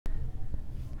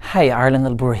Hi, Arlen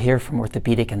Albur here from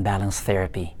Orthopedic and Balance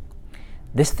Therapy.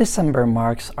 This December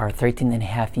marks our 13 and a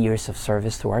half years of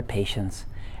service to our patients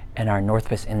and our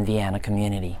Northwest Indiana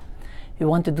community. We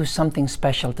want to do something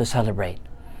special to celebrate.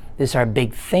 This is our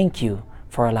big thank you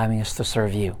for allowing us to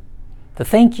serve you. To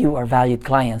thank you, our valued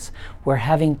clients, we're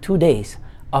having 2 days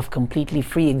of completely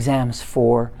free exams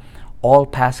for all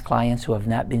past clients who have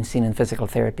not been seen in physical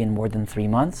therapy in more than 3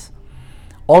 months,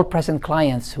 all present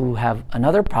clients who have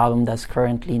another problem that's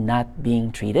currently not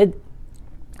being treated,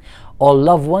 all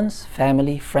loved ones,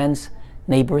 family, friends,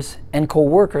 neighbors, and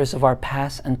co-workers of our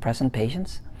past and present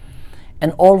patients,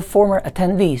 and all former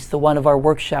attendees to one of our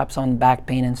workshops on back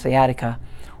pain and sciatica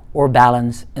or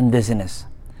balance and dizziness.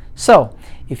 So,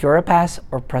 if you're a past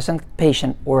or present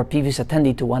patient or a previous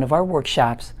attendee to one of our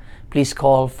workshops, please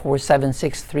call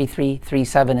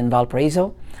 476-3337 in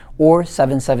Valparaiso or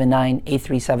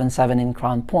 779-8377 in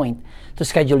Crown Point to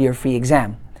schedule your free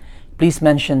exam. Please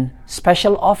mention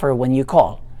special offer when you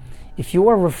call. If you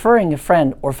are referring a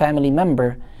friend or family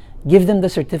member, give them the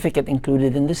certificate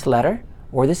included in this letter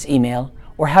or this email,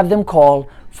 or have them call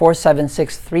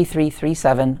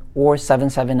 476-3337 or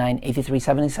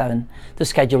 779-8377 to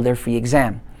schedule their free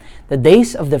exam. The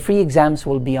days of the free exams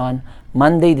will be on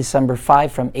Monday, December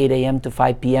 5 from 8 a.m. to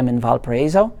 5 p.m. in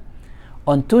Valparaiso,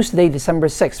 on Tuesday, December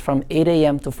 6 from 8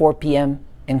 a.m. to 4 p.m.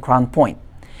 in Crown Point.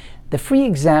 The free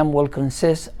exam will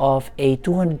consist of a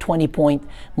 220-point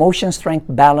motion strength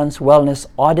balance wellness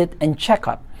audit and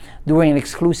checkup during an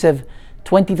exclusive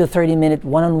 20 to 30-minute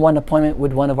one-on-one appointment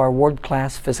with one of our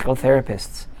world-class physical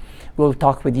therapists. We'll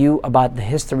talk with you about the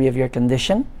history of your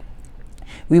condition.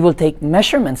 We will take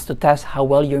measurements to test how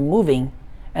well you're moving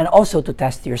and also to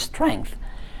test your strength.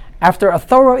 After a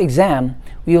thorough exam,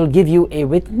 we will give you a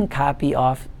written copy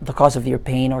of the cause of your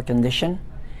pain or condition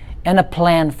and a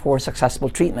plan for successful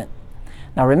treatment.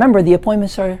 Now remember, the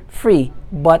appointments are free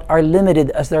but are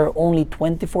limited as there are only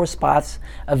 24 spots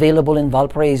available in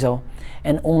Valparaiso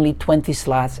and only 20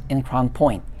 slots in Crown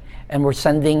Point. And we're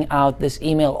sending out this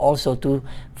email also to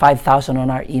 5,000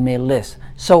 on our email list.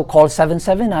 So call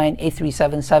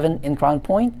 779-8377 in Crown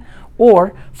Point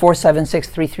or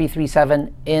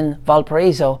 476-3337 in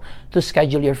Valparaiso to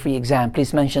schedule your free exam.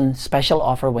 Please mention special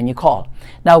offer when you call.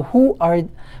 Now,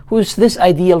 who's this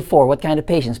ideal for? What kind of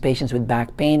patients? Patients with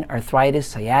back pain, arthritis,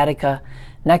 sciatica,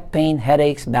 neck pain,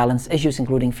 headaches, balance issues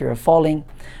including fear of falling,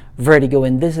 vertigo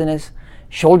and dizziness,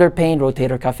 shoulder pain,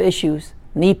 rotator cuff issues,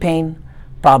 knee pain,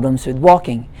 problems with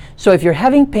walking. So if you're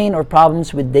having pain or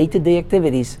problems with day-to-day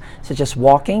activities such as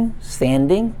walking,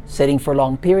 standing, sitting for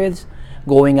long periods,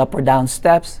 going up or down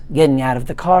steps, getting out of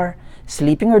the car,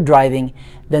 sleeping or driving,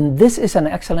 then this is an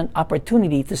excellent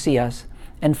opportunity to see us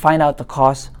and find out the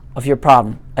cause of your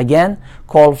problem. Again,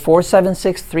 call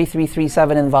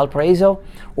 476-3337 in Valparaiso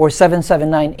or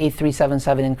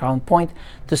 779-8377 in Crown Point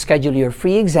to schedule your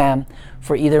free exam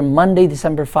for either Monday,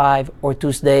 December 5 or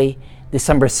Tuesday,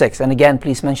 December 6. And again,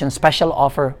 please mention special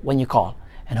offer when you call.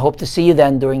 And hope to see you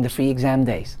then during the free exam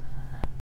days.